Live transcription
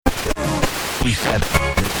We said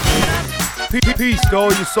Peace to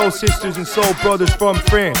all your soul sisters and soul brothers from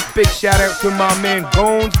France. Big shout out to my man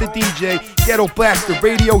Gones the DJ, Ghetto Blaster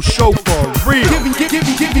radio show for real.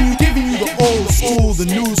 Giving you the old school, the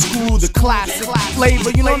new school, the classic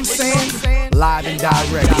flavor, you know what I'm saying? Live and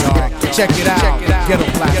direct, y'all. Check it out. Ghetto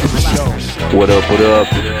Blaster show. What up?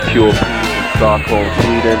 This is Pure Peace from Stockholm,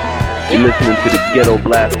 Sweden. You're listening to the Ghetto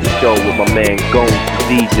Blaster show with my man Gones the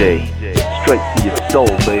DJ. Straight to your soul,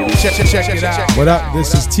 baby. Check it out. What up?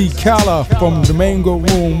 This is T. Kala from the Mango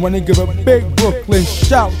Room. Wanna give a big Brooklyn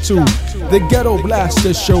shout to the Ghetto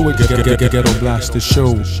Blaster Show. Ghetto Blaster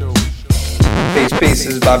Show. Peace, this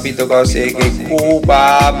is Babito Garcia, aka Cool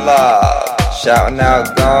Bob Love. Shouting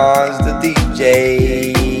out Guns, the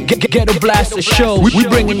DJ. Ghetto Blaster Show. We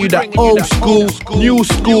bringing you the old school, new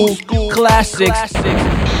school, classics.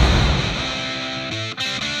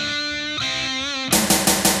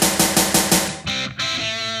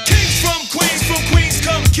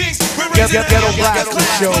 Ghetto Blaster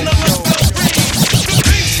Show. Kings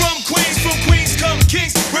from Queens come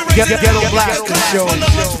kings. Ghetto Blaster Show.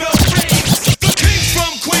 Kings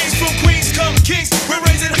from Queens come kings. We're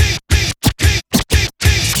raising kings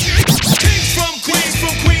from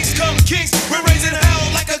Queens come kings. We're raising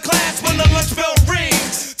hell like a class when the lunch bell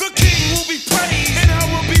rings. The king will be praised and I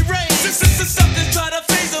will be raised. Something try to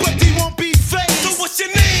phase him, but he won't be phased. So what's your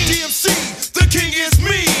name? DMC. The king is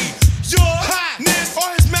me. Your highness or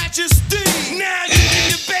his majesty. Now you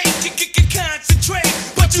can debate, you can concentrate,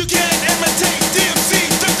 but you can't imitate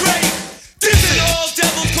DMC the great. This is all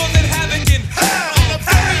devils causing havoc in hell. On a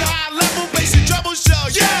very high level, bass and treble show.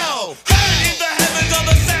 Yo, heard in the heavens of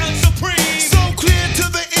the sound supreme. So clear to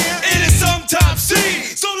the ear, it is sometimes seen.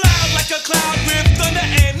 So loud like a cloud with thunder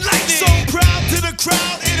and lightning. So proud to the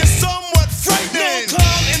crowd, it is somewhat frightening. No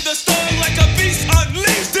calm in the storm like a beast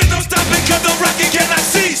unleashed. There's no stopping 'cause the rocket cannot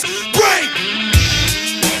cease. Break!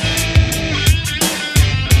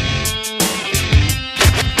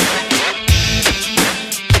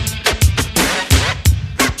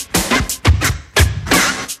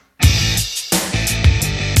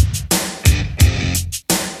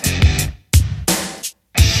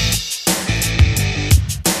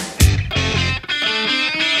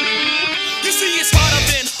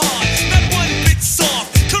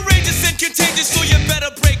 So you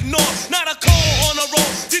better break north. Not a call on a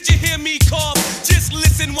roll. Did you hear me cough? Just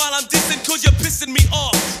listen while I'm dissing, 'cause you're pissing me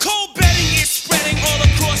off. Cold betting is spreading all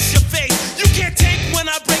across your face. You can't take when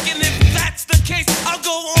I break it. If that's the case, I'll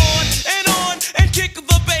go on and kick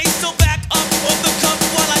the bass. So back up on the cup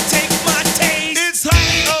while I take my taste. It's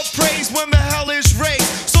highly appraised when the hell is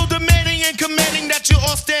raised. So demanding and commanding that you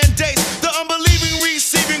all stand days. The unbelieving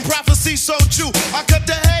receiving prophecy so true. I cut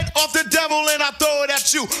the head off the devil and I throw it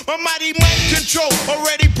at you. My mighty mind control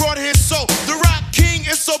already brought his soul. The rock king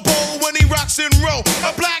is so bold when he rocks and roll.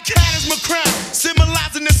 A black hat is my crown,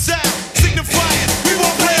 symbolizing the sound, signifying we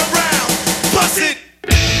won't play around. Bust it.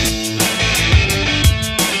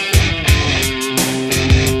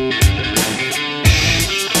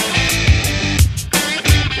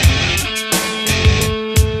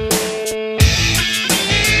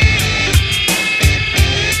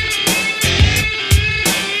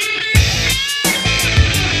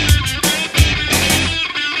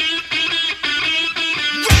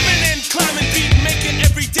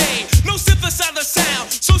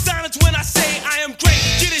 So silence when I say I am great.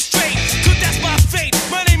 Get it straight, 'cause that's my fate.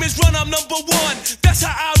 My name is Run, I'm number one. That's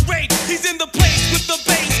how I rate. He's in the place with the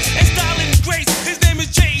bass and style and grace. His name is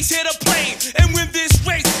Jay, he's here to play and win this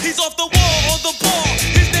race. He's off the wall or the ball.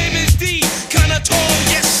 His name is D, kinda tall,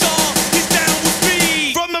 yes sir. He's down with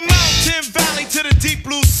me. From the mountain valley to the deep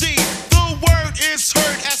blue sea, the word is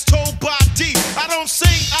heard as told by D. I don't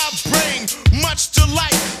sing, I bring much to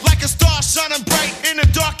light, like a star shining bright in the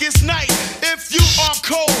darkest night. If you are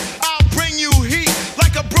cold, I'll bring you heat,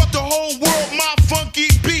 like I brought the whole world my funky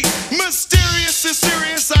beat. Mysterious and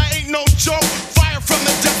serious, I ain't no joke. Fire from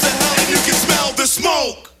the depths of hell and you can smell the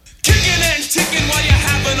smoke. Kicking and ticking while you're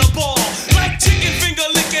having a ball. Like chicken finger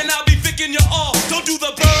licking, I'll be picking you off. Don't do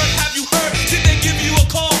the bird, have you heard? Did they give you a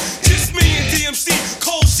call? Just me and DMC,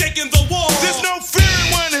 cold shaking the wall. There's no fear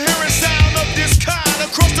when hearing sound of this kind.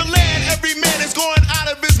 Across the land, every man is going out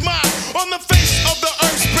of his mind. On the face of the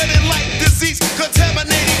earth, spreading like disease,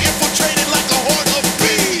 contaminating, infiltrating like a horde of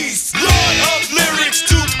bees. Lord of lyrics,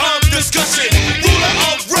 duke of discussion, ruler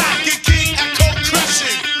of rock and king echo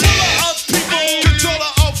crushing, puller of people,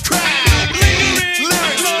 controller of crowd, lingering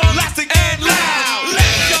lyrics, lasting and loud.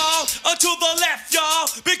 Left y'all, to the left y'all,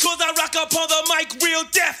 because I rock up on the mic real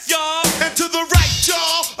deaf y'all. And to the right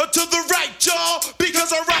y'all, to the right y'all,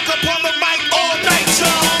 because I rock up on the mic all night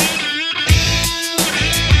y'all.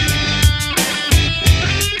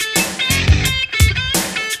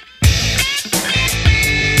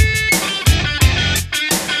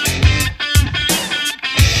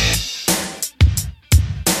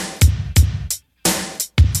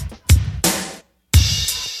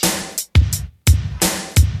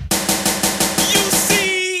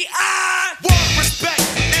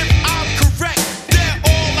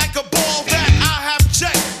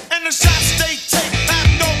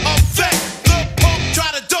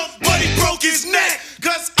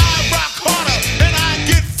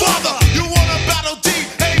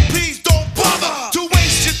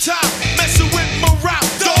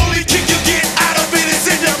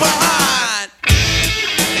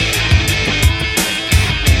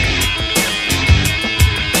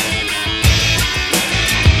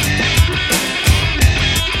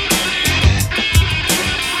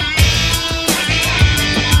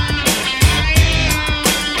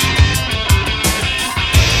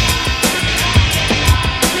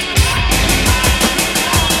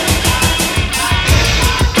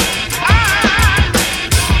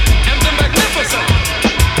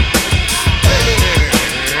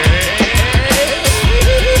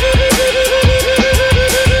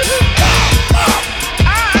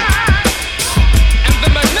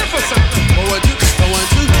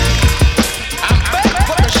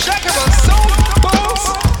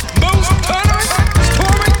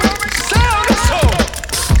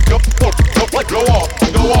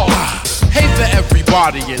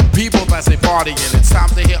 everybodying, people that say partying. It's time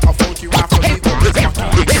to hear a funky rhyme from me.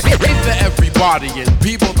 Hey for everybody and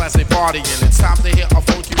people that say partying. It's time to hear a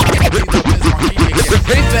funky rhyme from me.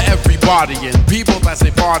 Hey for everybody and people that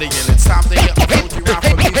say partying. It's time to hear a funky rhyme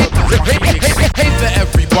from me. Hey for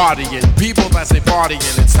everybody and people that say partying.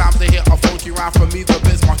 It's time to hear a funky rhyme from me, the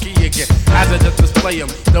Biz Marquis again. As I just display them,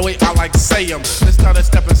 the way I like to say them. This not a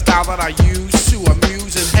stepping style that I use to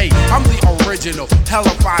amuse. And hey, I'm the original,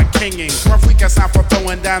 hellified kinging. Perfect as I'm for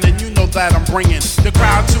throwing down, and you know that I'm bringing the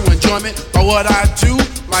crowd to enjoyment by what I do.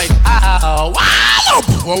 Like, wow,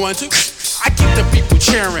 1, 2. I keep the people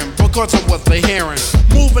cheering because of what they're hearing.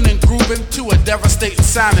 Moving and grooving to a devastating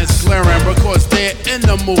sound is glaring because they're in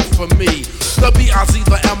the mood for me. The B-I-Z,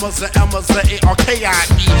 the Emmas, the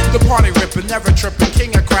A-R-K-I-E. The party ripping, never tripping,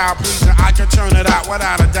 king of crowd pleasing. I can turn it out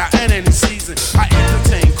without a doubt in any season. I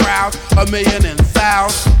entertain crowds, 1,000,000 and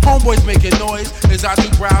 1,000. Homeboys making noise as I do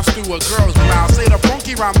browse through a girl's mouth. Say the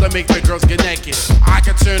funky rhyme to make the girls get naked. I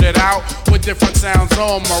can turn it out with different sounds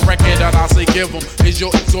on my record that I say give them. Is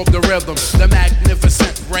you'll absorb the rhythm. The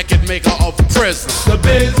magnificent record maker of prison. The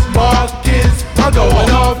Bismarck kids are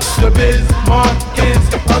going off. The Bismarck kids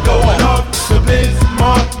are going off. The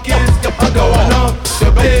Bismarck kids are going off.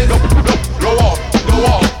 The Biz go off, go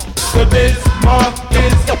off. The Bismarck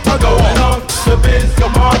kids are going off. The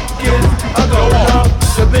Bismarck kids are going off.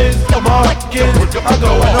 The Bismarck kids are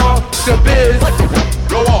going off. The Biz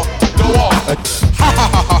go off, go off. Ha ha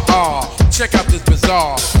ha ha ha. Check out this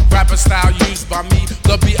bizarre rapper style used by me.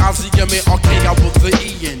 The B-I-Z-M-A-R-K-I with the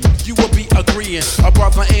E-N. You will be agreeing. A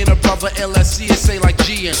brother ain't a brother, LSC is say like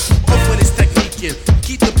G-N. Off with his technique in.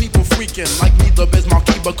 Keep the people freaking. Like me, the Biz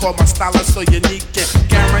Marquis, because my style is so unique. And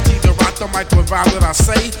guaranteed to rock the mic without what I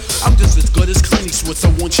say. I'm just as good as Clint Eastwood, so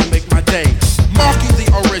won't you make my day? Marquis the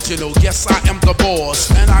original, yes I am the boss.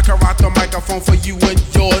 And I can rock the microphone for you and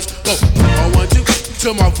yours. Go, 1, 2,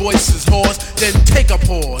 till my voice is hoarse. Then take a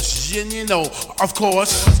pause, and you know, of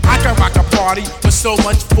course, I can rock a party with so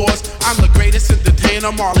much force. I'm the greatest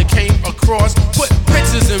entertainer Marley came across. Put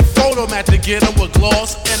pictures in photomat to get them with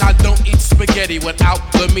gloss. And I don't eat spaghetti without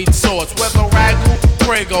the meat sauce. Whether Ragu,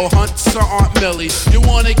 Prego, Hunt, or Aunt Millie, you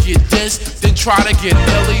wanna get this, then try to get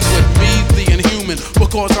Millie with me, the inhuman,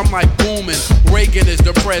 because I'm like booming. Reagan is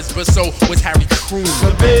the pres, but so was Harry Truman.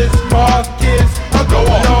 The Bismarck kids are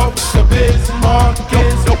going off. The Bismarck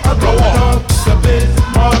kids are going off. The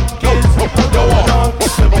Bismarck kids are going off.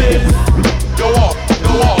 The Biz go off,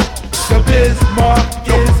 go off. The Bismarck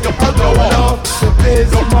kids are going off. The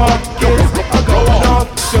Bismarck kids are going off.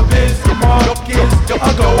 The Bismarck kids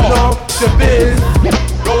are going off. The Biz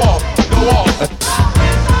go off, go off.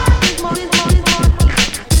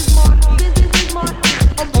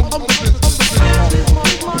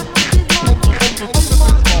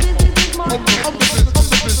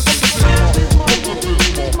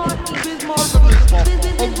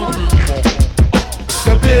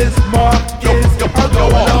 The Bismarck kids are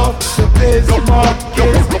going off. The Bismarck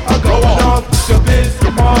kids are going off. The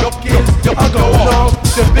Bismarck kids are going off.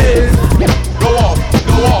 The Biz go off,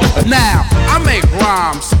 go off. Now, I make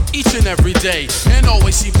rhymes each and every day and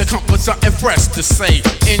always seem to come with something fresh to say.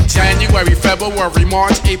 In January, February,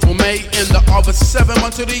 March, April, May, in the other 7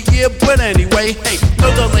 months of the year. But anyway, hey,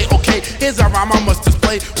 no delay, okay, here's a rhyme I must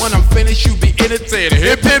display. When I'm finished, you be in it, say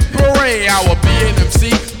hip hip hooray. I will be an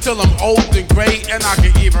MC till I'm old and gray, and I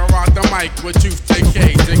can even rock the mic with tooth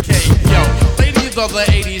decay. Yo, ladies of the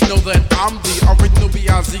 80s know that I'm the original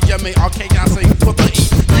B-I-Z-M-A-R-K. I say put the E,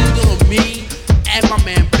 you know me, and my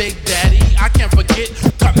man Big Daddy. I can't forget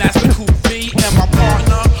Cutmaster Cool V and my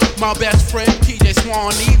partner, my best friend TJ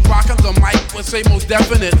Swanee, rocking the mic would say most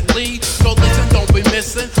definitely. So listen, don't be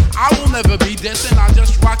missing. I will never be dissing. I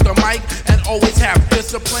just rock the mic and always have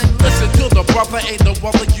discipline. Listen to the brother, ain't the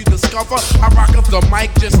brother you discover. I rock up the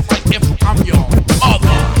mic just like if I'm your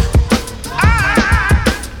mother.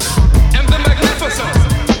 And the magnificent.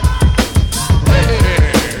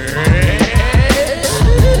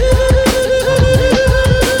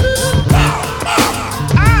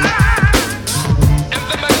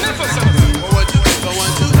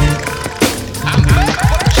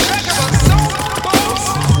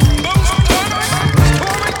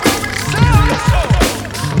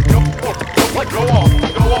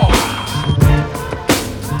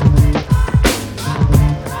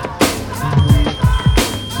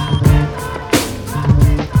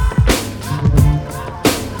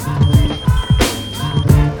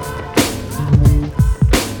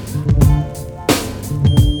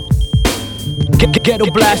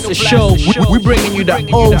 Ghetto Blaster Show. We bringing you the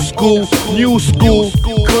old school, new school,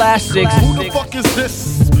 classics. Who the fuck is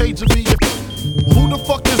this? Page of me. Who the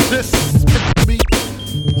fuck is this? Me.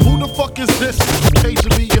 Who the fuck is this?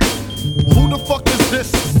 Paging me. Who the fuck is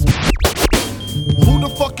this? Who the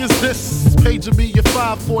fuck is this? Paging me at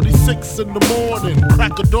 5:46 in the morning.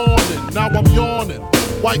 Crack of dawning, now I'm yawning.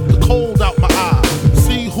 Wipe the cold out my eye.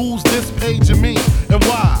 See who's this paging me and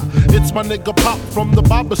why. It's my nigga Pop from the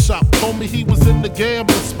barber shop. Told me he was in the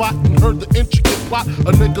gambling spot and heard the intricate plot.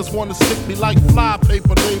 A niggas wanna stick me like fly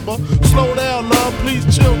paper, neighbor. Slow down, love, please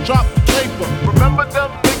chill, drop the paper. Remember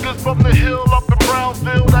them niggas from the hill up in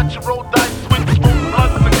Brownsville that you rolled dice with? Smoke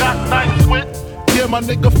blunts and got nice with? Yeah, my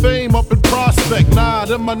nigga Fame up in Prospect. Nah,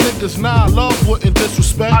 them my niggas, nah, love wouldn't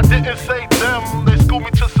disrespect. I didn't say them, they schooled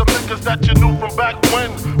me to some niggas that you knew from back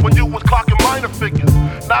when you was clocking minor figures.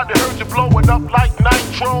 Now they heard you blowing up like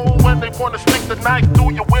nitro, when they wanna stick the knife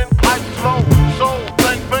through your windpipe slow. So,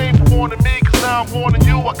 thank Fame for warning me, cause now I'm warning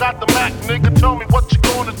you. I got the Mac, nigga, tell me what you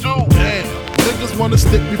gonna do. Damn, niggas wanna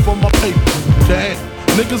stick me for my paper. Damn,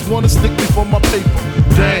 niggas wanna stick me for my paper.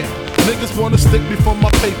 Damn, niggas wanna stick me for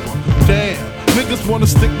my paper. Damn. Niggas wanna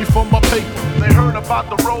stick me for my paper. They heard about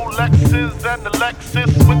the Rolexes and the Lexus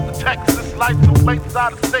with the Texas license plates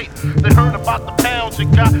out of state. They heard about the pounds you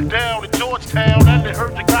got down in Georgetown, and they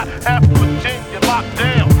heard you got half of Virginia locked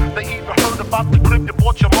down. They even heard about the crib you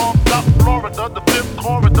bought your mom South Florida, the 5th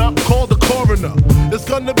corridor. Call the coroner. There's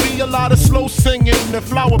gonna be a lot of slow singing and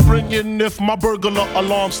flower bringing if my burglar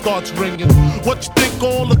alarm starts ringing. What you think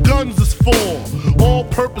all the guns is for?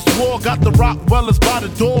 All-purpose war got the Rockwellers by the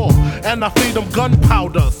door, and I feed them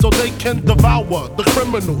gunpowder so they can devour the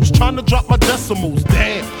criminals trying to drop my decimals.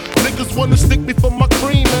 Damn, niggas wanna stick me for my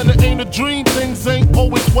cream, and it ain't a dream. Things ain't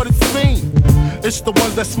always what it seems. It's the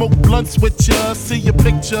ones that smoke blunts with ya, see your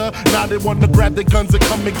picture. Now they wanna grab their guns and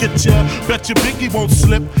come and get ya. Bet your Biggie won't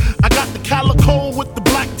slip. I got the calico with the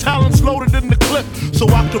black talons loaded in the clip, so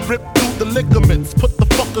I can rip through the ligaments. Put the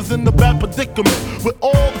fuckers in the bad predicament where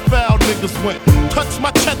all the foul niggas went. Touch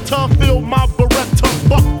my cheddar, feel my Beretta.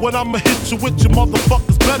 Fuck when I'ma hit you with your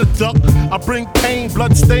motherfuckers better duck. I bring pain,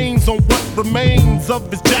 blood stains on what remains of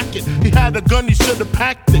his jacket. He had a gun, he should've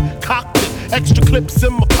packed it, cocked it. Extra clips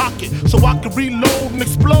in my pocket so I can reload and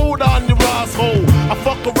explode on your asshole. I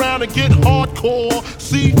fuck around and get hardcore.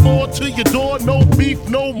 C4 to your door, no beef,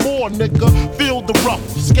 no more, nigga. Feel the rough,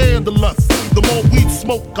 scandalous. The more weed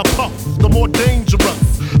smoke I puff, the more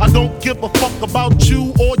dangerous. I don't give a fuck about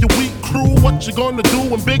you or your weak crew. What you gonna do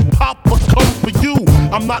when Big Papa come for you?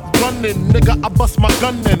 I'm not running, nigga, I bust my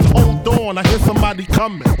gun in. Hold on, I hear somebody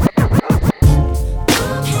coming.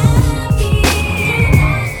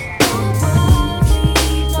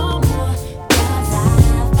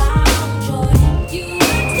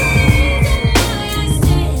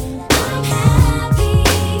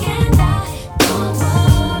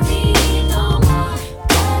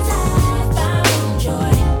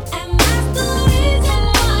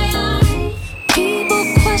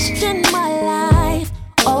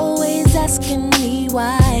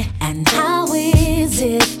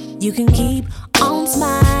 You can keep on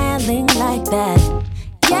smiling like that.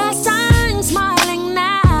 Yes, I'm smiling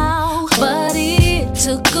now, but it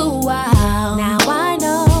took a while. Now I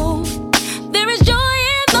know there is joy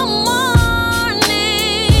in the morning.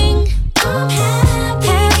 I'm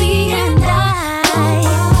happy and I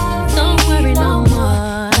don't worry no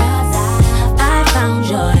more, 'cause I found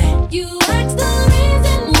joy. You asked the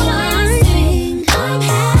reason why I sing. I'm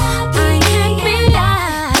happy and I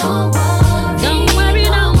don't worry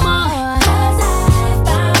no more.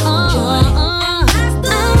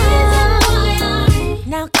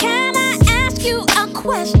 Now can I ask you a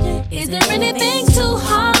question? Is there anything too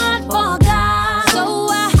hard for God? So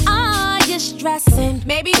why are you stressing?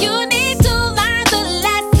 Maybe you need to learn the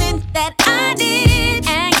lesson that I did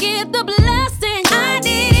and get the blessing I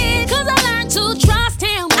did. 'Cause I learned to trust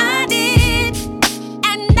him, I did.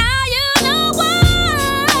 And now you know why.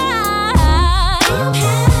 I'm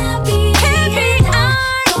happy I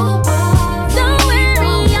don't worry.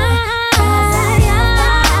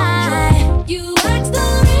 You asked the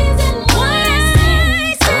reason why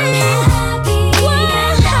I say I'm happy.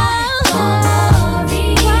 Why?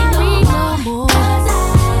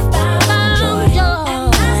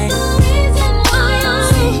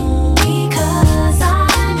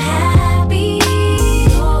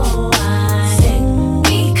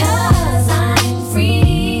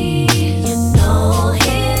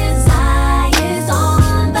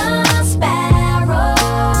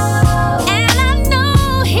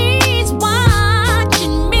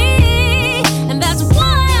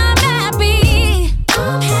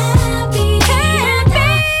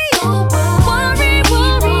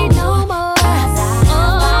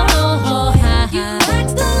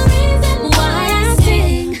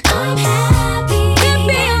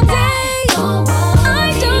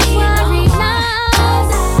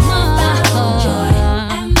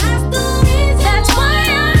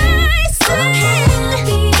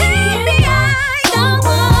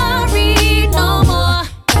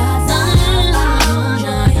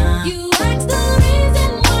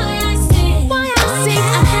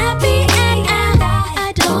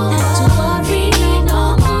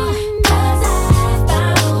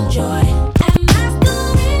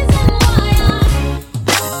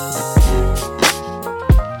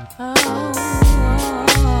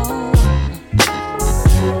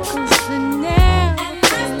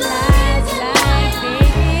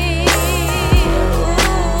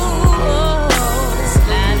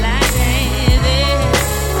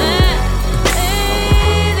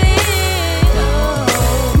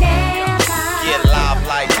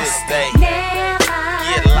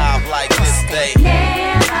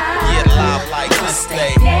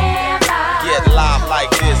 like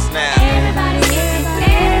this now.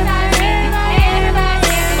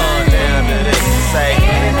 Down to this and say.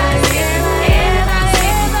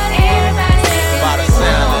 By the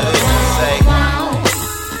sound of this and say.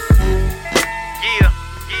 Yeah.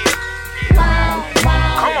 Come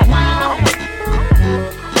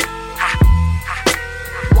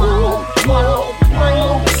on.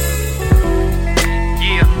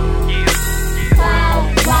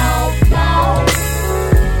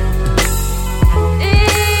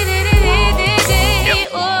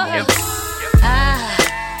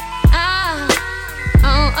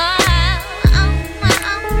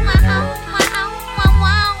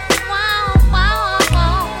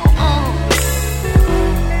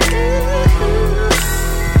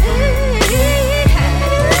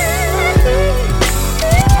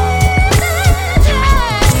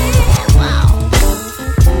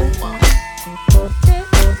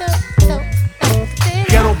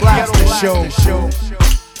 Show.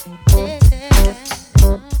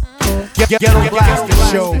 Ghetto Blaster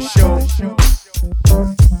Show.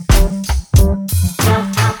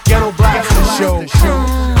 Ghetto Blaster Show.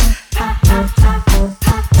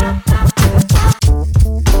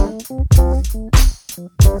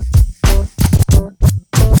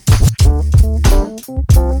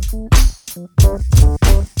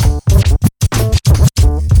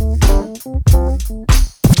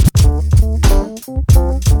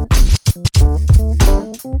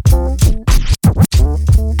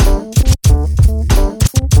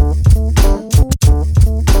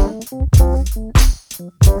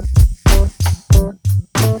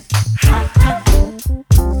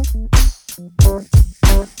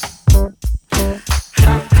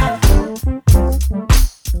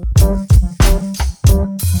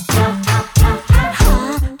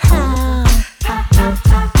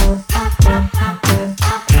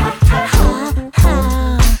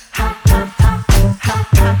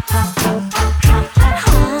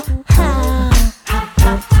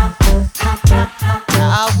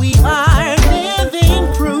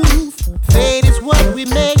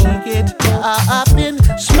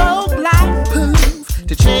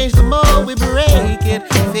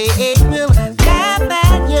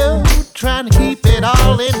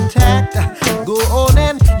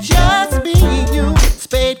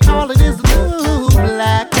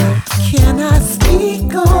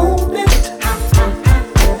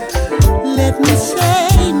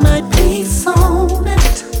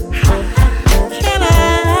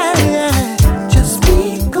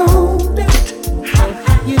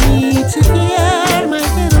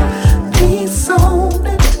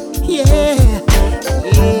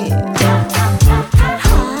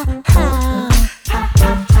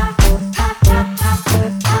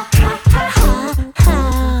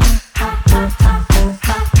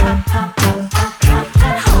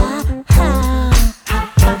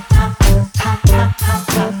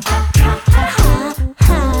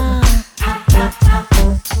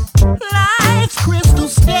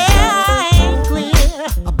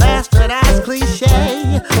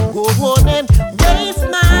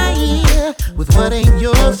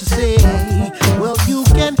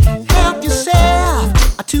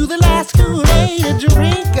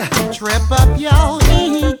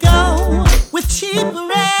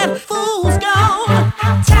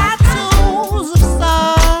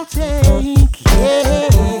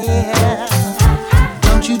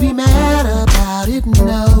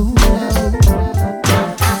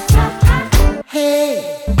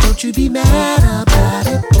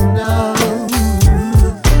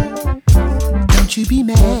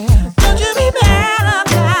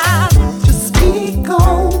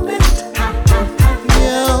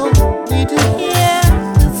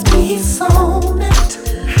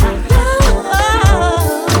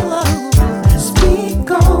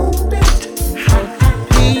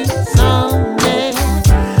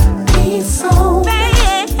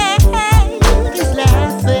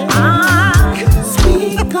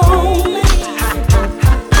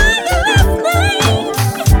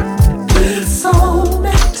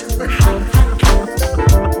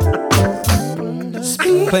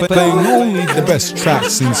 Playing only the best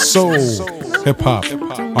tracks in soul, hip hop,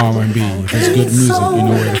 R&B. If it's good music, you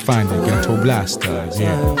know where to find it. Ghetto Blasters,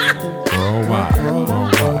 yeah. Worldwide.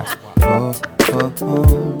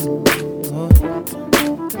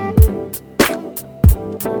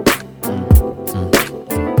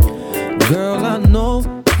 Girl, I know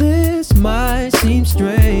this might seem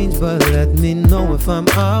strange, but let me know if I'm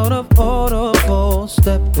out of order for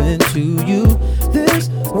stepping to you this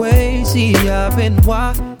way. See, I've been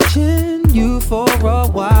watching you for a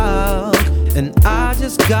while, And I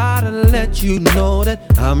just gotta let you know that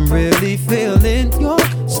I'm really feeling your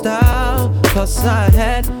style. 'Cause I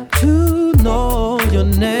had to know your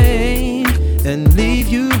name and leave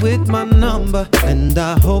you with my number. And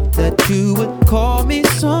I hope that you would call me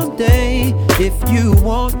someday. If you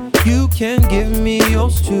want, you can give me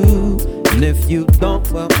yours too. And if you don't,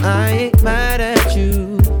 well, I ain't mad at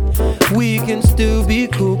you. We can still be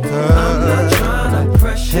cool, 'cause I'm not trying to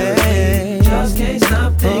pressure you. Just can't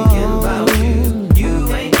stop thinking about you.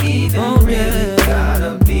 You ain't even really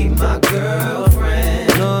gotta be my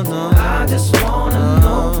girlfriend. No, I just wanna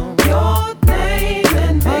know your name,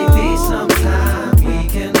 and maybe sometime we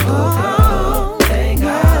can hook up. Hang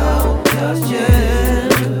out just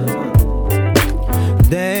yet.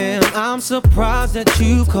 Damn, I'm surprised that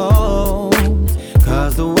you called.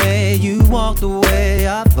 'Cause the way you walked away,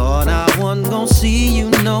 I thought I wasn't gonna see you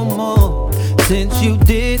no more. Since you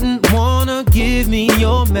didn't wanna give me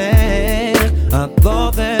your man, I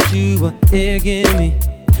thought that you were digging me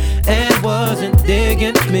and wasn't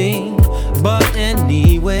digging me. But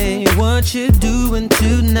anyway, what you doing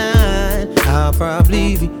tonight? I'll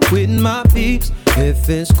probably be with my peeps. If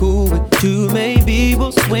it's cool with you, maybe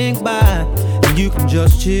we'll swing by and you can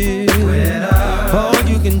just chill. Or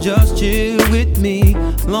you can just chill with me,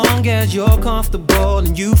 long as you're comfortable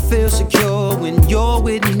and you feel secure when you're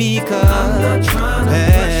with me. 'Cause I'm not trying to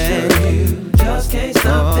pressure you, just can't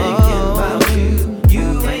stop thinking about you. You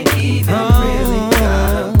ain't even really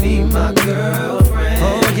gotta be my girlfriend.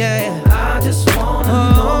 Oh yeah, I just wanna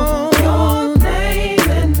know your name,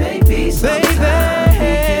 and maybe sometime we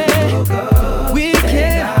can hook up.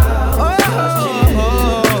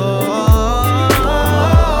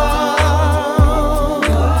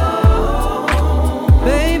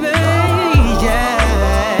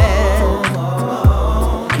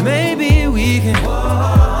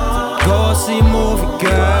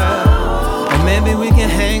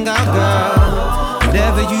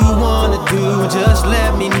 Just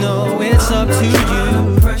let me know, it's up to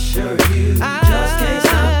you. Pressure you, just can't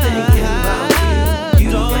stop thinking about you.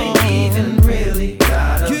 You ain't even really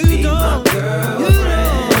gotta be my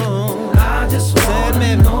girlfriend. I just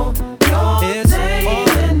wanna know your name,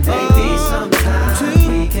 and maybe sometime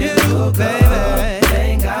we can hook up.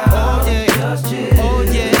 Hang out just yet.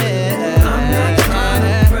 I'm not trying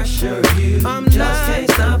to pressure you, just can't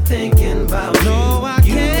stop thinking about you.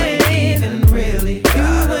 You ain't even really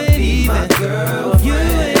gotta be my girl. You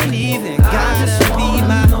ain't even gotta be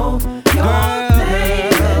my girl.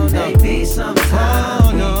 Maybe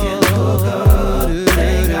sometime we can hook up.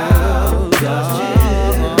 Hang out just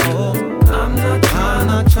yet. I'm not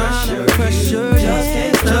trying to pressure you. Just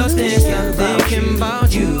can't stop thinking about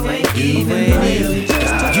you. You ain't even really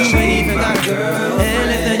got girl.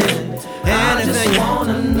 And if you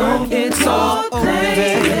wanna know, it's all over,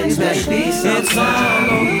 baby. It's all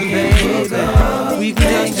over, baby. We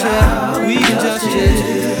can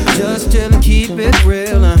just chill and keep it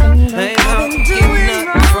real. Ain't getting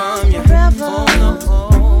nothing from you.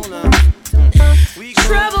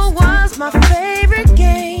 Trouble was my favorite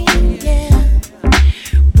game, yeah.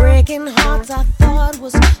 Breaking hearts I thought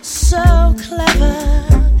was so clever,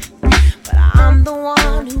 but I'm the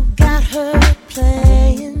one who got her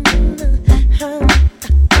playing.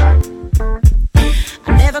 I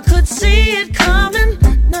never could see it coming,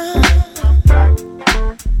 no.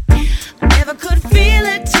 I never could feel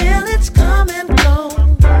it till it's come and go.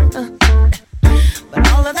 But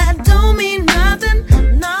all of that don't mean nothing,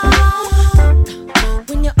 no.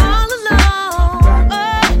 When you're all alone,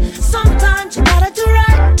 oh, sometimes you gotta do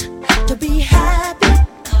right to be happy.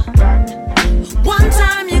 One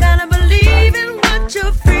time you gotta believe in what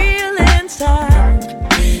you feel inside.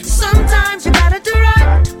 Sometimes you gotta do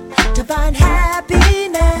right to find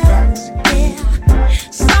happiness, yeah.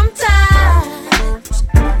 Sometimes,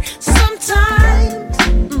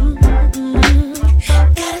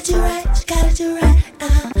 gotta do right,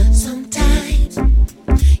 sometimes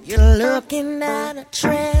you're looking at a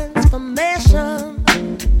transformation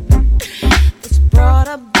that's brought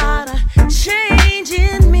about a change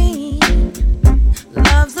in me.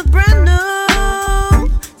 Love's a brand new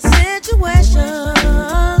situation.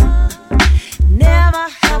 Never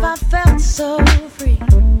have I felt so free.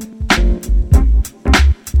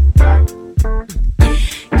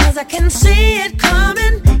 'Cause I can see it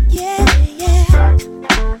coming, yeah.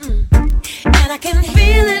 And I can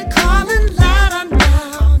feel it calling louder now.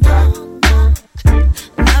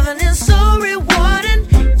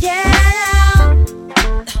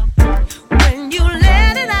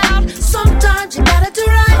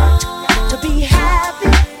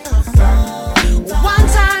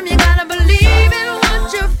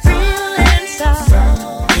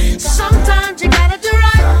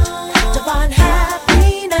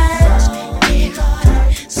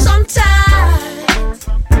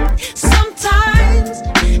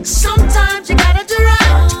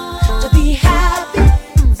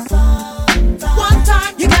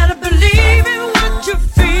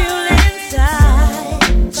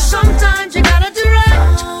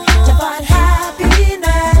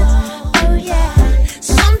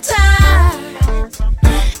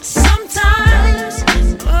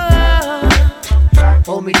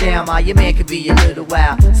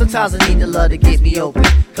 Sometimes I need the love to get me open,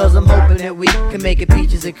 cause I'm hoping that we can make it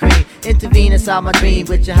peaches and cream. Intervene inside my dream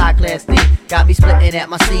with your high class theme. Got me splitting at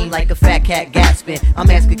my seam like a fat cat gasping. I'm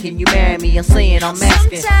asking, can you marry me? I'm saying I'm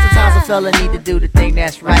asking. Sometimes a fella need to do the thing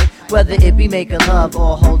that's right, whether it be making love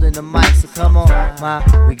or holding the mic. So come on, ma,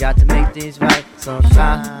 we got to make things right.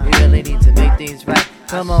 Sometimes we really need to make things right.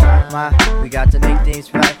 Come on, ma, we got to make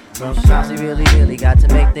things right. Sometimes we really, really got to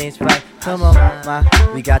make things right. Come on, ma,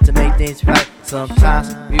 we got to make things right.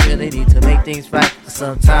 Sometimes we really need to make things right.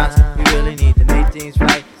 Sometimes we really need to make things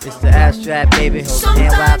right. It's the abstract, baby. Hold your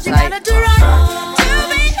damn Sometimes you gotta do right to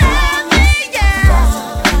be happy, yeah.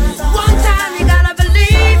 One time you gotta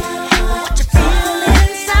believe what you feel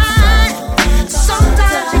inside.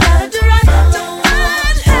 Sometimes you gotta do right to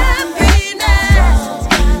find happiness,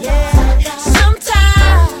 yeah.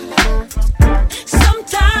 Sometimes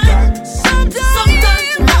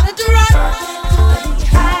you gotta do right to be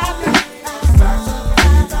happy.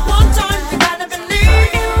 One time you gotta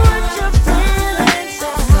believe what you feel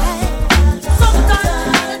inside. Sometimes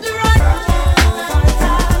you gotta do right to find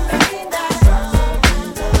happiness.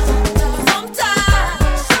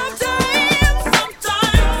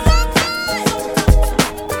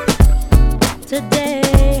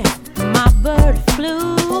 Today, my bird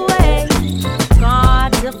flew away,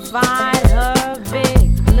 gone to find her big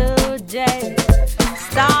blue jay.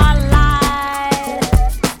 Starlight,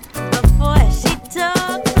 before she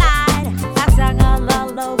took flight, I sang a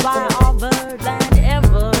lullaby on birdland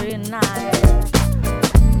every night.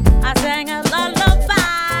 I sang a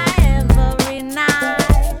lullaby every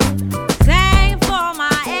night, sang for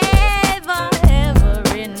my Ava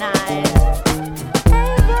every night.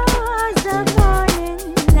 Ava was the morning,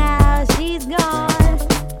 now she's gone.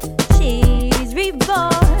 She's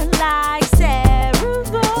reborn like Sarah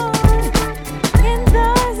born. In the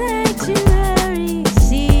sanctuary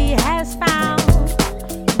she has found,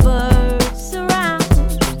 birds surround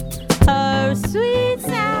her sweet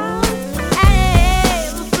sound. And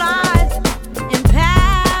Ava flies in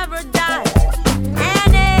paradise,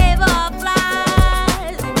 and Ava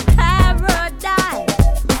flies in paradise.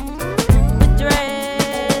 With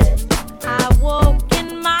dread I woke in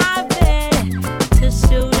my bed to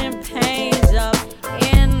shooting pains up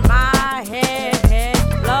in my head.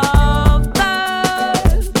 Love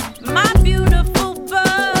bird, my beautiful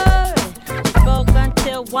bird, spoke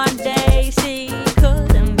until one day she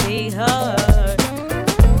couldn't be heard.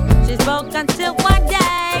 She spoke until one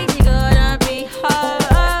day she couldn't be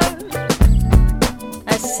heard.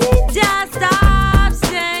 She just stopped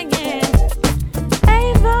singing.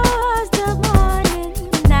 Ava's the morning,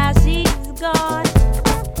 now she's gone.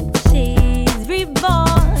 She's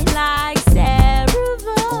reborn like Sarah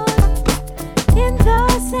born. In the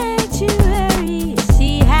sanctuary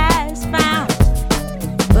she has found,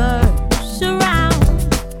 birds surround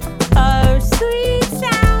her sweet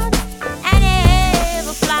sound. And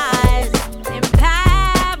Ava flies in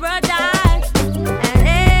paradise, and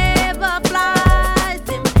Ava flies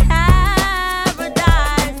in paradise.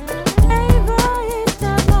 Ava is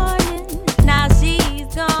the morning, now she's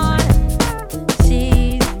gone.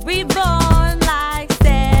 She's reborn like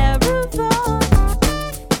Sarah born.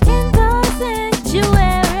 In the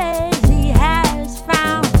sanctuary she has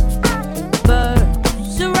found,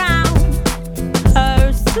 birds surround her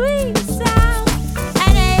sweet sound.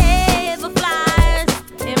 And Ava flies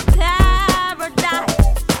in paradise,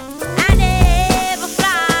 and Ava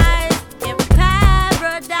flies in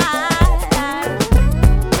paradise.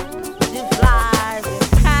 She flies in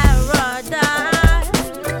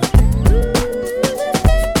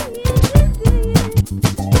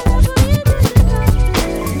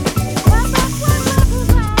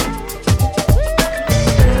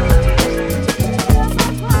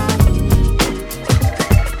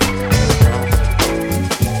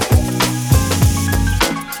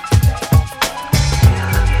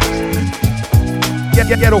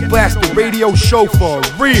Ghetto Blaster radio show for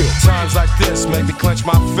real. Times like this make me clench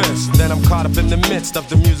my fist. Then I'm caught up in the midst of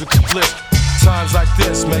the musical bliss. Times like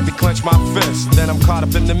this make me clench my fist. Then I'm caught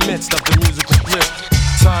up in the midst of the musical bliss.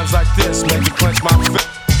 Times like this make me clench my fist.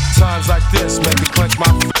 Times like this make me clench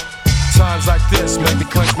my fist. Times like this make me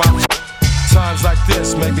clench my fist. Times like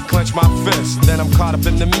this make me clench my fist. Then I'm caught up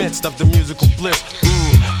in the midst of the musical bliss.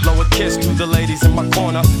 Blow a kiss to the ladies in my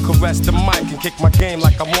corner, caress the mic and kick my game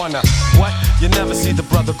like I wanna. What? You never see the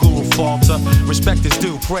brother guru falter. Respect is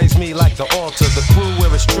due, praise me like the altar. The crew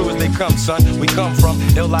where it's true as they come, son. We come from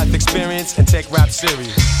ill life experience and take rap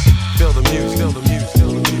serious. Feel the music, feel the music, feel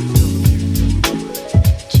the music.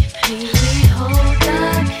 We hold the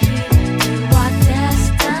key to our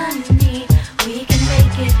destiny. We can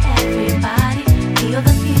make it, everybody. Feel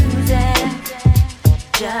the music.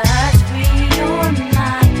 Just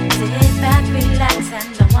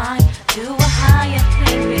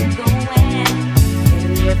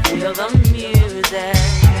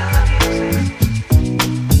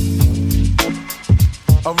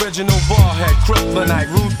Jarhead, Crooklynite,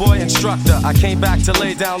 rude boy instructor. I came back to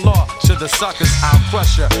lay down law to the suckers. I'll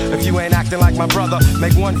crush ya. If you ain't acting like my brother,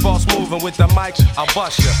 make one false move and with the mic, I'll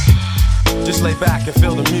bust ya. Just lay back and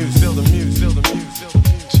feel the muse, feel the muse, feel the muse, feel the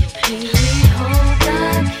muse. We hold the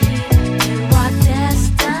key to our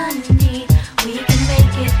destiny. We can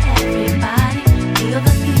make it, everybody. Feel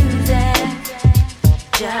the music.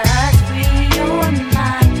 Just free your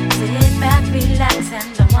mind. Sit back, relax,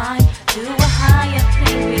 and unwind. To a higher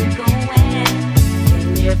plane we're going.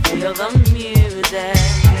 Can you feel the music?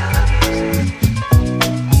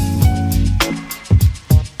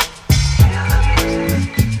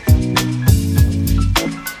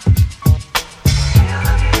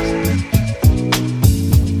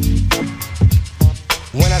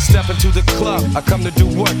 When I step into the club, I come to do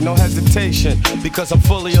work, no hesitation, because I'm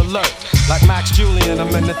fully alert. Like Max Julian,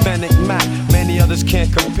 I'm an authentic Mac. Many others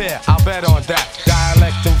can't compare, I'll bet on that.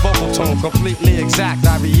 Dialect and vocal tone, completely exact.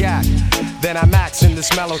 I react, then I max in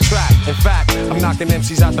this mellow track. In fact, I'm knocking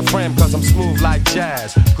MCs out the frame, cause I'm smooth like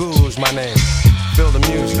jazz. Guru's my name. Feel the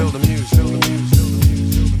muse, feel the muse, feel the muse, feel the muse,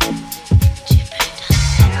 feel the muse.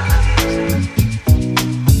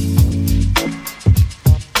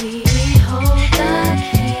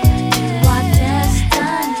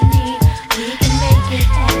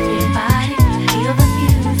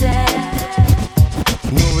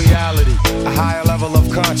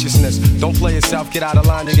 Consciousness. Don't play yourself, get out of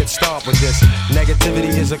line, you get stomped with this. Negativity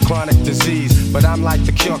is a chronic disease, but I'm like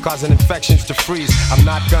the cure, causing infections to freeze. I'm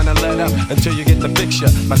not gonna let up until you get the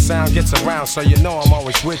picture. My sound gets around, so you know I'm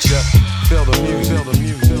always with ya. Feel the muse, feel the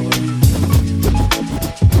muse, feel the muse.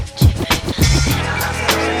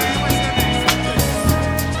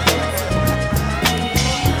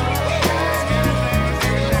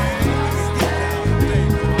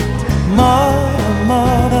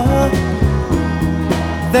 Mother,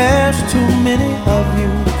 there's too many of you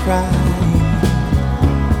crying.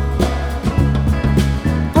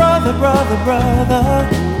 Brother, brother, brother,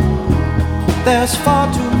 there's far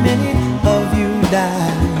too many of you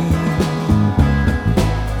dying.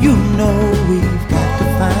 You know we've got to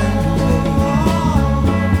find a way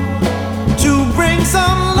to bring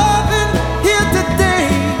some loving here today.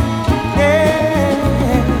 Yeah.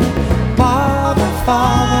 Father,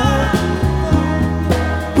 Father,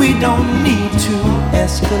 we don't need to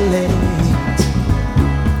escalate.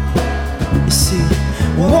 You see,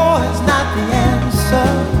 war is not the answer,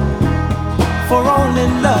 for only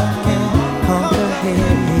love can conquer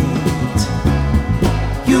hate.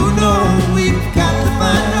 You know we've got to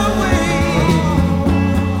find a way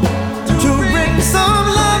to bring some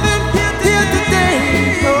love in here today.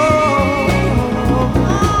 Oh,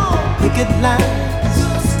 picket lines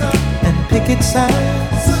and picket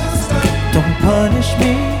signs, don't punish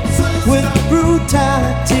me with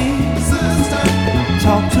brutality.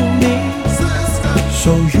 Talk to me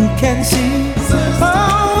so you can see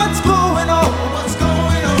what's going on. What's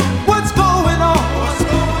going on? What's going on?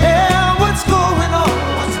 Yeah, what's going on?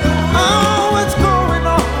 Oh, what's going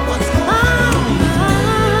on?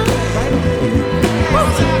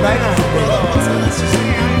 Right now. Right on.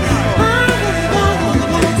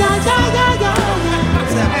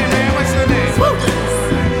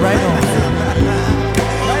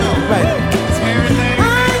 Right.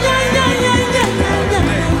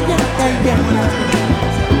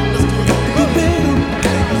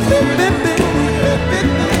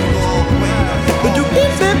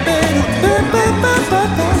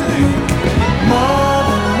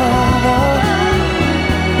 Mother,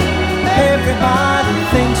 everybody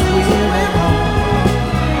thinks we're at home.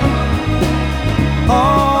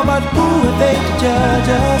 Oh, but who are they to judge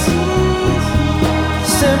us?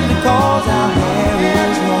 Simply cause our hair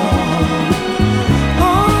is long.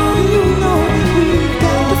 Oh, you know we've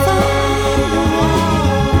got to find a way.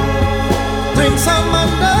 Bring some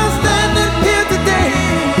understanding here today.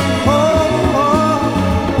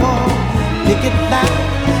 Picket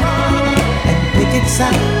lines and picket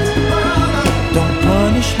signs, don't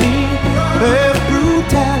punish me with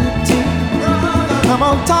brutality. Come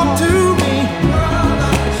on, talk to me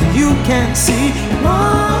so you can see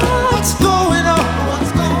what's going on.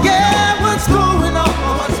 Yeah, what's going on?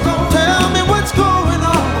 Tell me what's going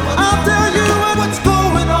on. I'll tell you what's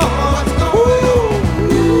going on. Ooh.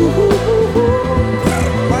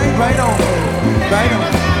 Right on, right on.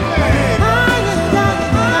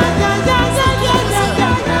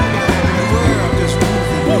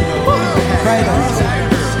 Right on.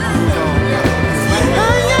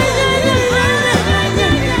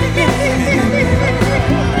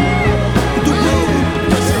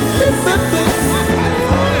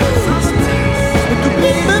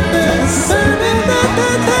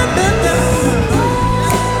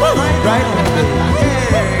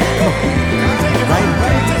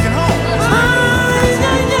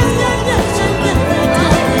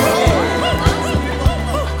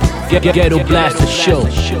 Ghetto Blaster Show.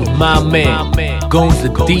 My man, Gones the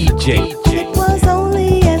DJ. It was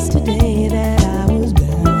only yesterday that I was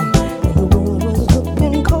down, and the world was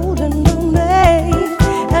looking cold and lonely.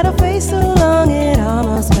 Had a face so long it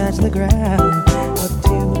almost touched the ground. A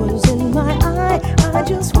tear was in my eye, I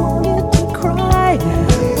just wanted to cry.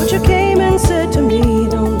 But you came and said to me,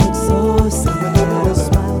 don't look so sad. A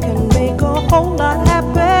smile can make a whole lot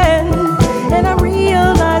happen. And I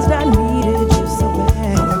realized I needed you so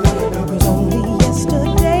bad. It was only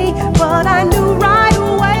yesterday, but I knew right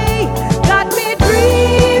away. Got me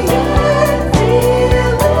dreaming,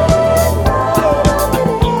 feeling like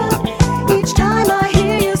each time I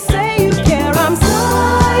hear you say you care, I'm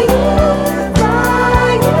sighing,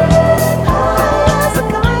 flying high as a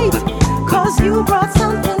kite. 'Cause you brought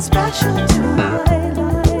something special to my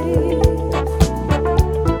life.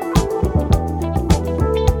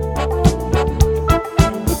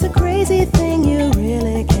 It's a crazy thing you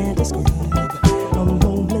really can't describe. A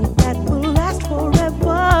moment that will last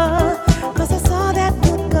forever. 'Cause I saw that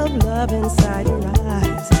look of love inside your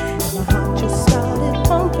eyes, and my heart just started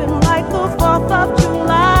pumping like the 4th of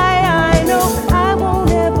July. I know I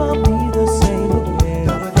won't ever be the same again.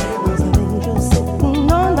 There's an angel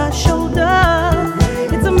sitting on my shoulder.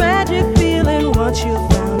 It's a magic feeling once you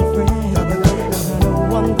found a friend. And I know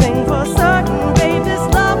one thing for certain, babe, this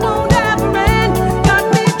love won't ever end. Got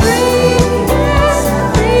me dreaming,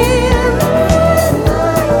 feeling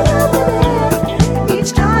like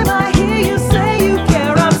each time I hear you say you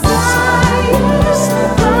care, I'm sighing,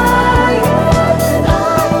 flying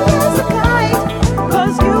high as a kite.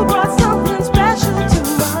 'Cause you brought something special to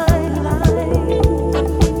my life.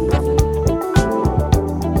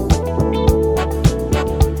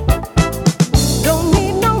 Don't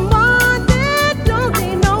need no money, don't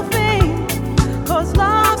need no fame, 'cause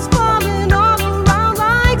love's falling all around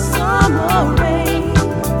like summer rain.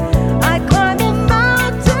 I climb a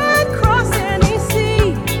mountain, cross any sea,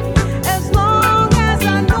 as long as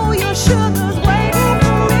I know your sugar's waiting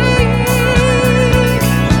for me.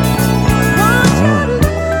 Want your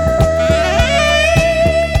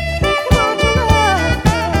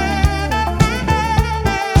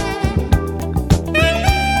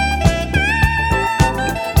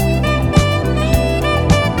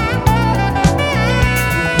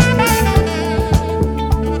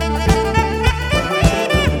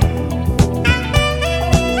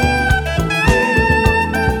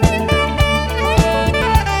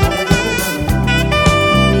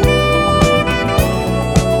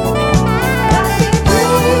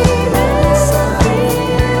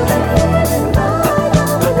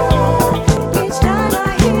each time I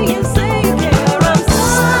hear you say you care, I'm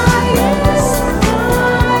sighing,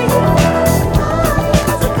 flying high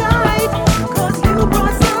as a kite. 'Cause you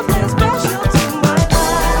brought something special to my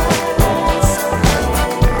life.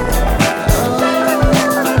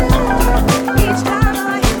 Each time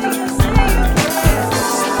I hear you say you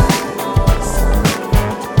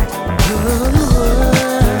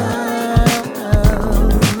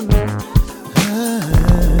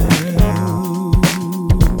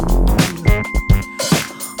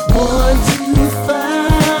Born to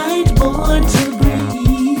fight, born to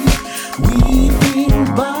breathe. Weaving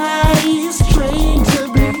bodies trained to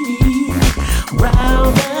breathe.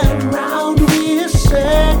 Round and round we're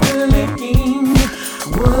circling.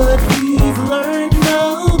 What we've learned, no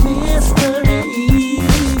mystery,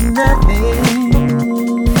 nothing.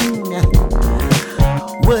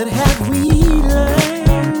 What have we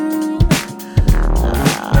learned?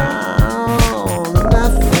 Oh,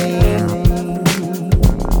 nothing.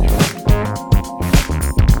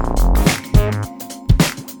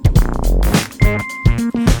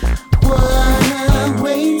 What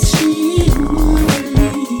awaits she who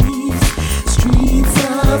believes? Streets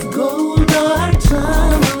of gold or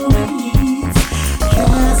tumbleweeds,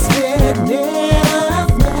 casted net of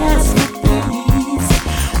masterpiece.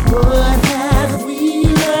 What have we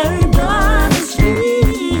learned on the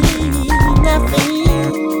street? Nothing.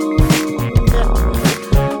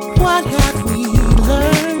 What have we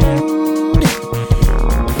learned?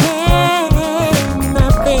 Hey,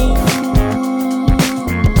 nothing.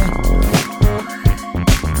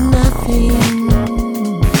 Nothing.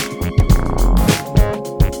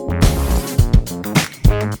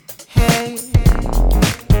 Hey,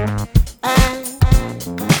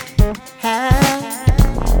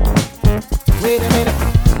 wait a minute.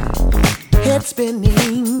 Head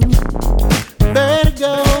spinning,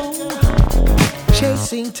 vertigo,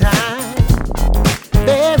 chasing time,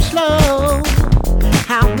 very slow.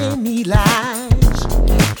 How many lives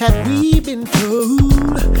have we been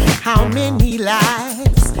told? How many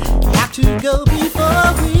lives have to go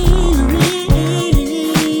before we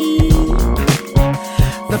reach?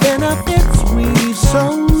 benefits we've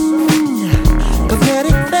sown,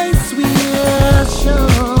 cosmetic face we've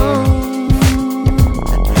shown,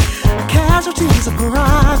 casualties of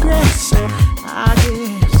progress, I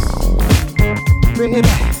guess, baby.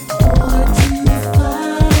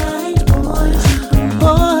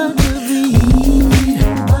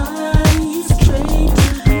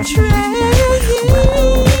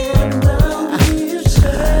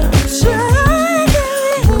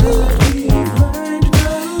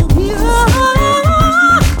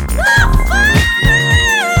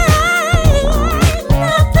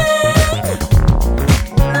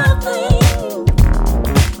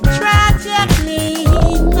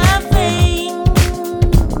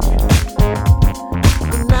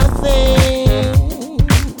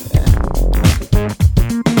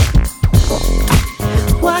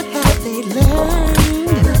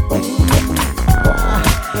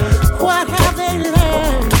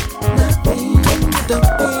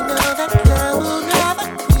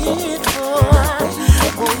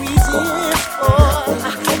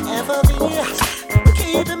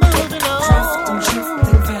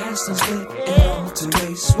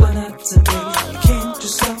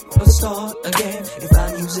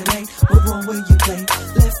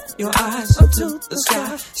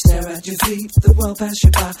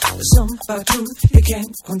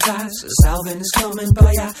 Salvin is coming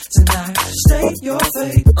by ya tonight. State your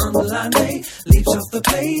fate, underline day. Leaps off the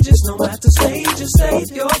pages, no matter stages.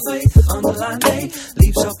 State your fate, underline day.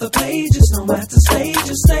 Leaps off the pages, no matter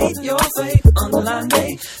stages. State your fate, underline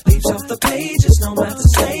day. Leaps off the pages, no matter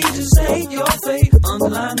stages. State your fate,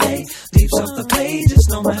 underline day. Leaps off the pages,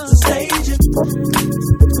 no matter stages.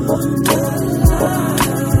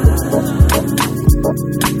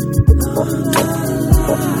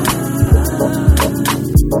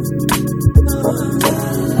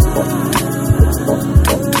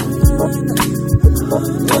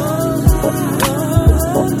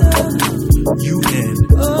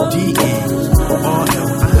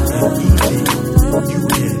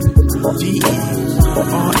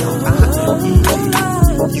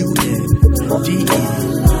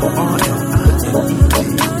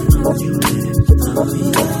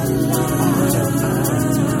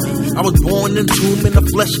 I was born in tomb in the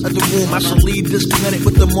flesh of the womb. I shall leave this planet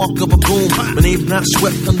with the mark of a boom. My name's not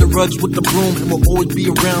swept under rugs with the broom, and will always be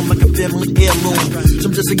around like a family heirloom. Some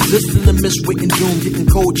just exist in the mist, waiting doom, getting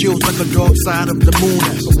cold chills like a dark side of the moon.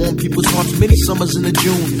 I warm people's hearts many summers in the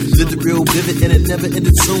June. Lived it real vivid and it never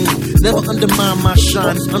ended soon. Never undermine my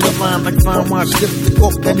shine, it's underlined like fine wine. Shift the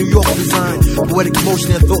cork that New York design. Poetic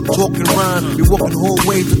motion and thought, talk and rhyme. We walking whole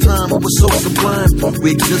ways of time, it was so sublime.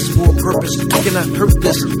 We exist for a purpose, we cannot hurt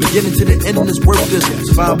this. Beginning to the end is worth this.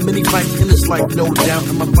 Survive many fights in this life, no doubt.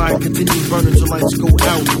 And my fire continues burning till lights go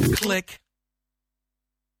out. Click.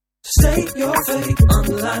 State your fate,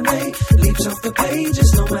 underline day. Leaps off the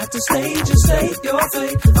pages, no matter stages. State your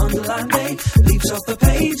fate, underline day. Leaps off the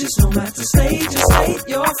pages, no matter stages. State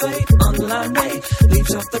your fate, underline day.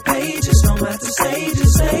 Leaps off the pages, no matter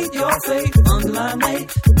stages. State your fate, underline day.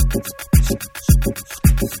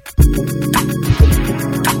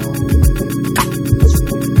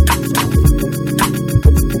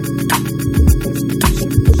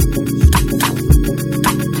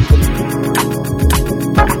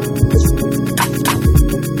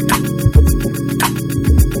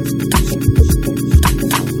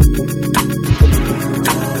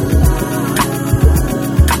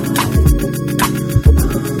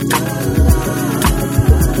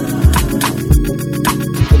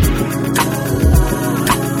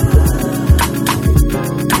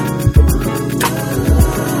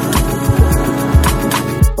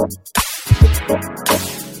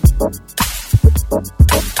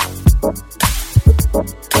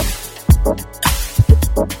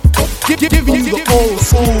 Giving you the old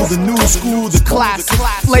school, the new school, the classic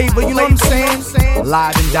flavor, you know what I'm saying?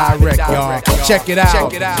 Live and direct, y'all. Check it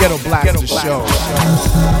out. Ghetto Blaster Show.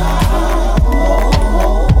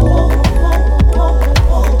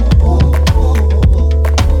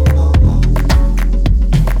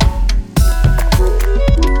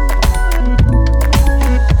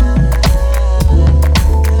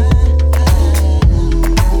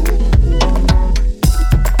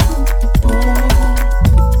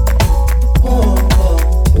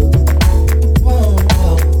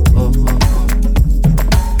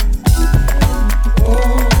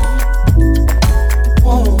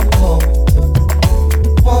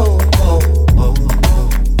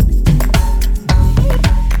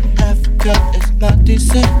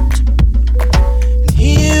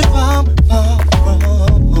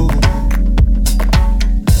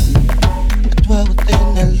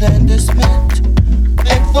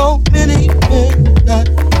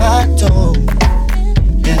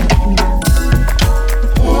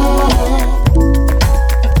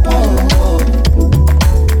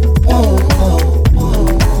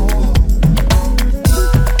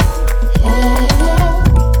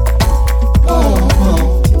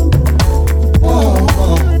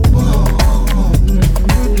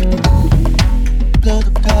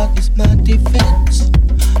 fence.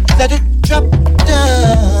 Let it drop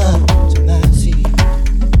down to my seat.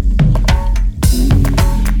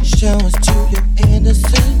 Show us to your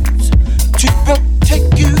innocence to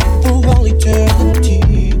protect you for all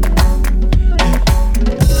eternity.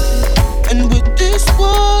 And with this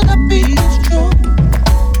one, I'll be strong.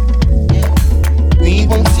 Yeah. We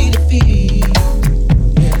won't see defeat.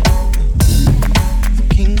 Yeah. From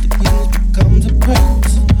king to queen becomes a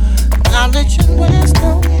prince. Knowledge and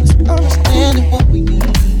wisdom is understanding what we need.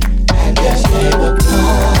 And yes, they will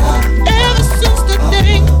come. Ever since the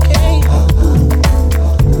day came,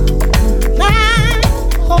 my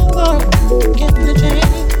whole world began to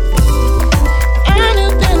change. I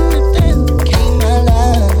knew then came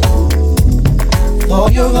alive for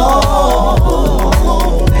your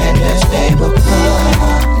own. And yes, they will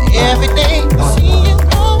come. Every day I see you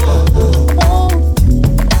go.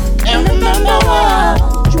 And remember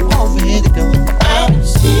what you already go. I'll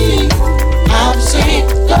see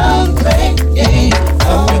the rain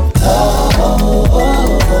from your love.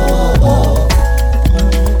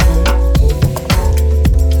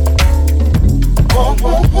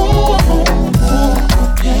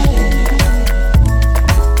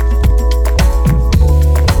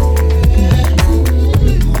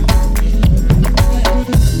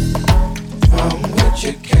 From what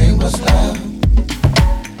you came was love,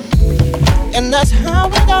 and that's how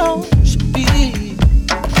it all should be.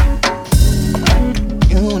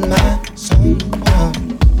 You and my someone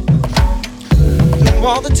through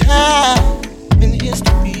all the time in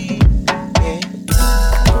history. Yeah.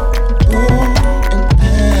 Oh,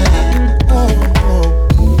 and I,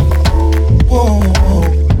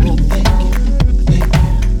 oh, thank you.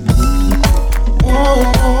 Oh,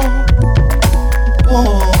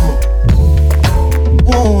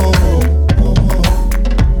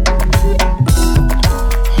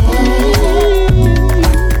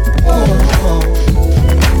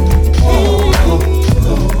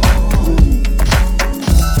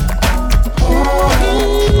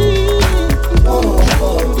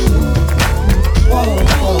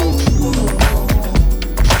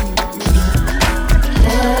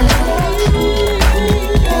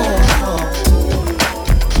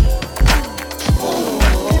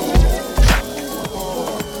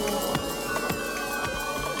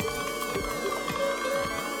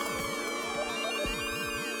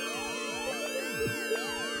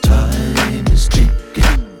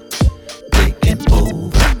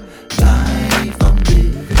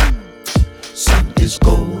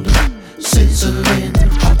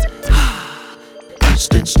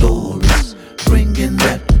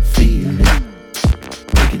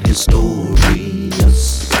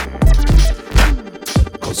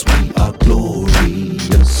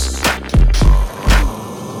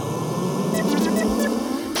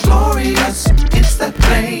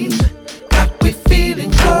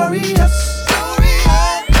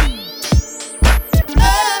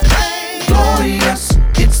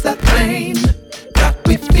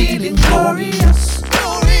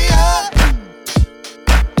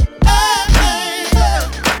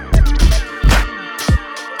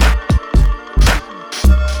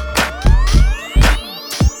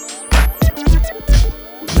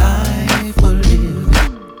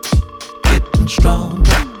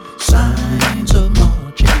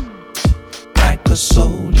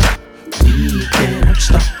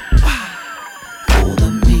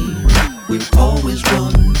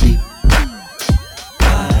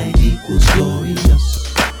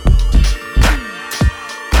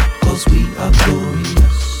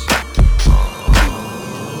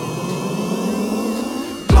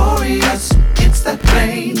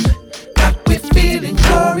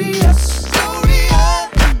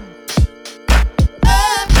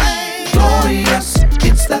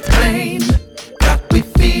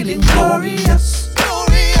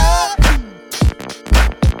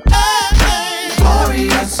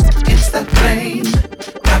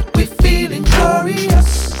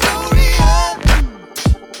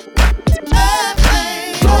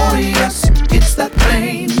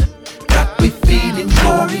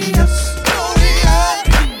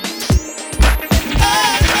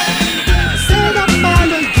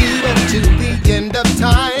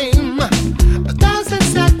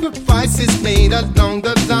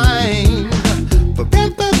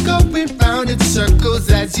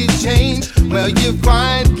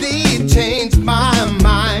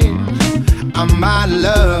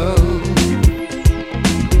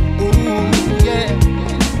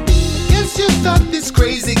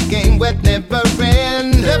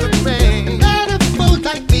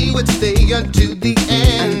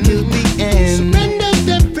 Surrendered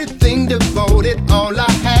everything, devoted all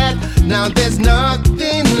I had. Now there's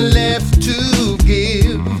nothing left to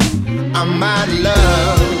my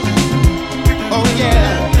love. Oh yeah.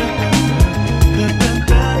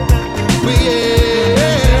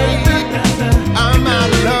 I'm my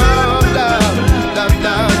love, love, love,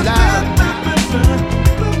 love, love.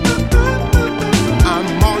 I'm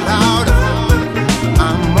all out of,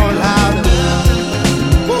 I'm all out of,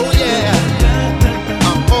 oh yeah.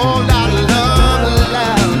 I'm all out of love,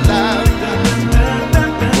 love, love.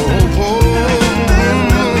 Oh, oh,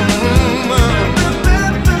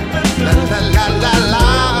 la, la, la, la, la,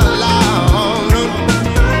 la.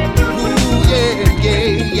 Ooh, yeah,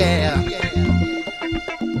 yeah, yeah.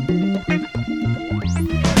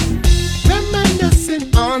 Reminiscing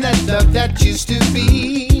on that love that used to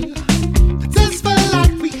be. The zestful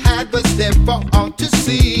life we had was there for all to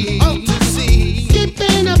see. All to see.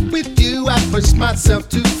 Keeping up with you, I pushed myself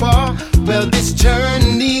too far. Well, this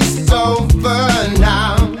journey's over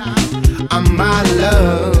now. I'm my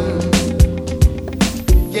love.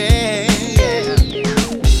 Yeah, yeah.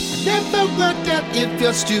 Never worked out if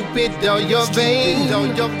you're stupid or you're vain.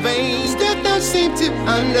 Still don't seem to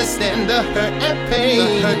understand the hurt and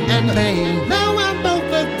pain. Now I'm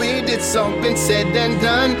over it, it's all been said and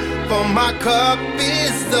done. For my cup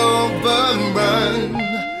is overrun.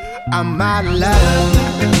 I'm my love.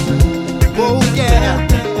 Oh yeah.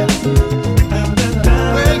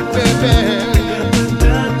 Hey baby.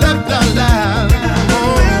 Love, love, love.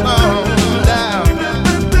 Oh, oh, love.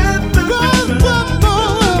 Oh, oh,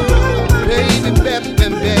 oh. Baby, baby,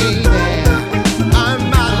 baby. I'm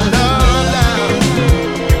my love, love.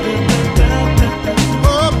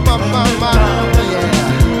 Oh, mama, mama, yeah.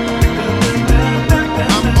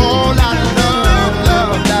 I'm all out of love,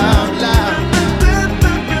 love, love, love.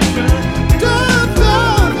 Love,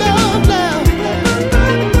 love, love, love.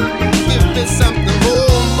 Give me something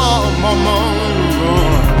more, more, more.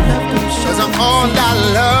 'Cause I'm all out of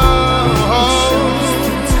love.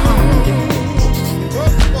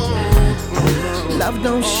 Love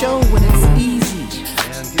don't show when it's easy.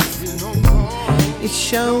 It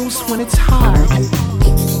shows when it's hard.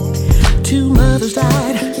 Two mothers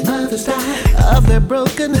died of their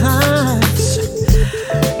broken hearts,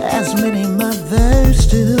 as many mothers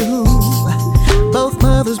do. Both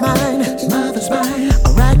mothers mine,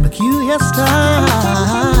 a right peculiar start.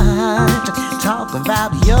 Talk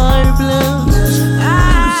about your blues.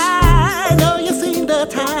 I know you seen the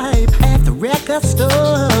type at the record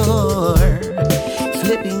store,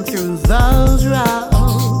 flipping through those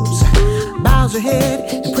rows. Bows her head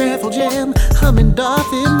in prayerful jam, humming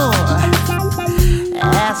Dorothy Moore,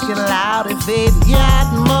 asking aloud if they've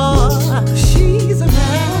got more. She's a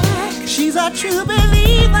Mac, she's a true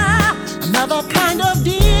believer, another kind of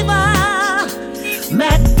diva,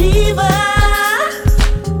 Mac diva.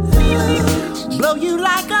 Blow you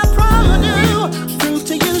like a pro do, prove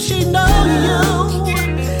to you she know you.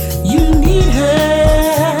 You need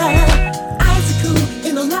her. Icicle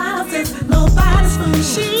in a life, nobody's fool.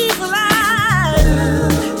 She's alive,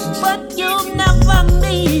 but you'll never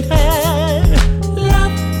meet her.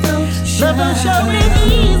 Love don't show it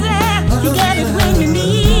easy. You get it when you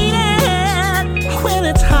need it. When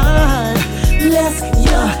it's hard, bless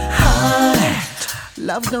your heart.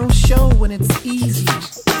 Love don't show when it's easy.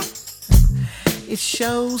 It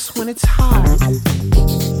shows when it's hard.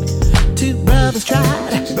 Two brothers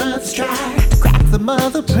tried to crack the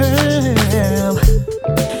mother pearl,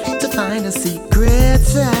 to find a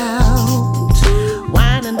secret out.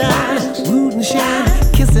 Wine and dine, root and shine,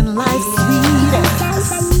 kissing life's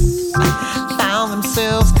sweetest. Found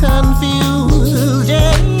themselves confused,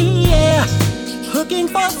 yeah. Hooking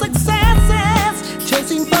for successes,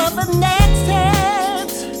 chasing for the next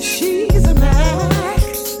hit. She's a Mac,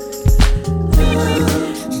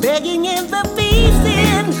 begging in the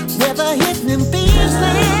feasting, where the hidden thieves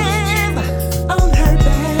live. On her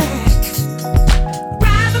back,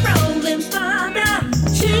 ride the rolling thunder,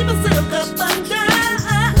 she was silk up under.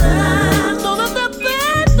 All of the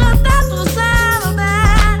bed, that was out of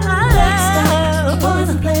that.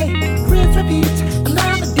 Poison play, rinse, repeat,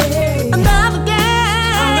 another day. Another day.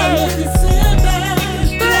 All I need is simple.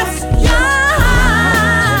 Bless your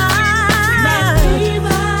heart. Mac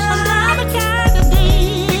diva, another kind of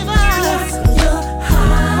diva. Bless your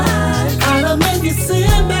heart. All I make you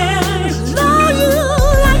simple. Know you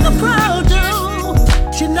like a pro do.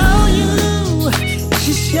 She know you,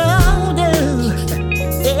 she sure do.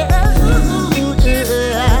 Yeah,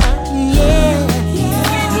 yeah,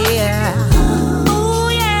 yeah. Ooh,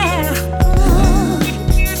 yeah.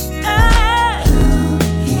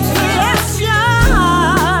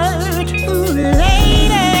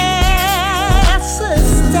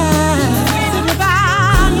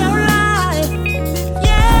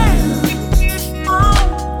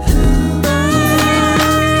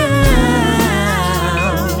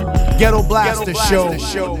 Ghetto Blaster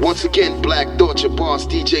Show. Once again, Black Thought, your boss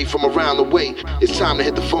DJ from around the way. It's time to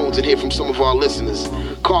hit the phones and hear from some of our listeners.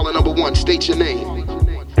 Caller number 1, state your name.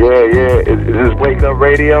 Yeah. Is this Wake Up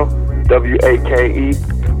Radio? WAKE?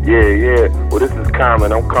 Yeah. Well, this is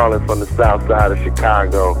Common. I'm calling from the south side of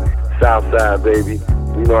Chicago. South side, baby.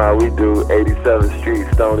 You know how we do. 87th Street,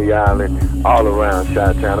 Stony Island, all around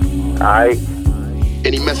Chi-Town. Alright?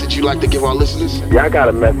 Any message you'd like to give our listeners? Yeah, I got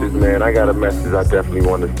a message, man. I definitely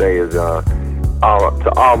want to say is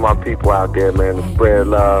to all my people out there, man, to spread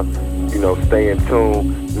love, stay in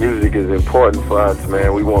tune. Music is important for us,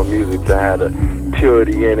 man. We want music to have the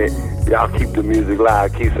purity in it. Y'all keep the music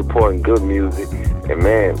live, keep supporting good music. And,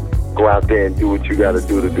 man, go out there and do what you got to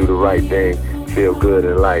do the right thing. Feel good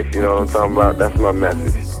in life. You know what I'm talking about? That's my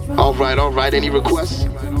message. All right. Any requests?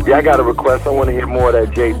 Yeah, I got a request. I want to hear more of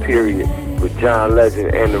that J Period with John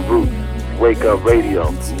Legend and the Roots, Wake Up Radio.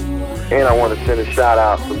 And I want to send a shout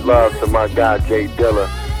out some love to my guy Jay Dilla.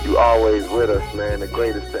 You always with us, man. The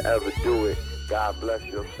greatest to ever do it. God bless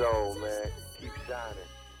your soul, man. Keep shining.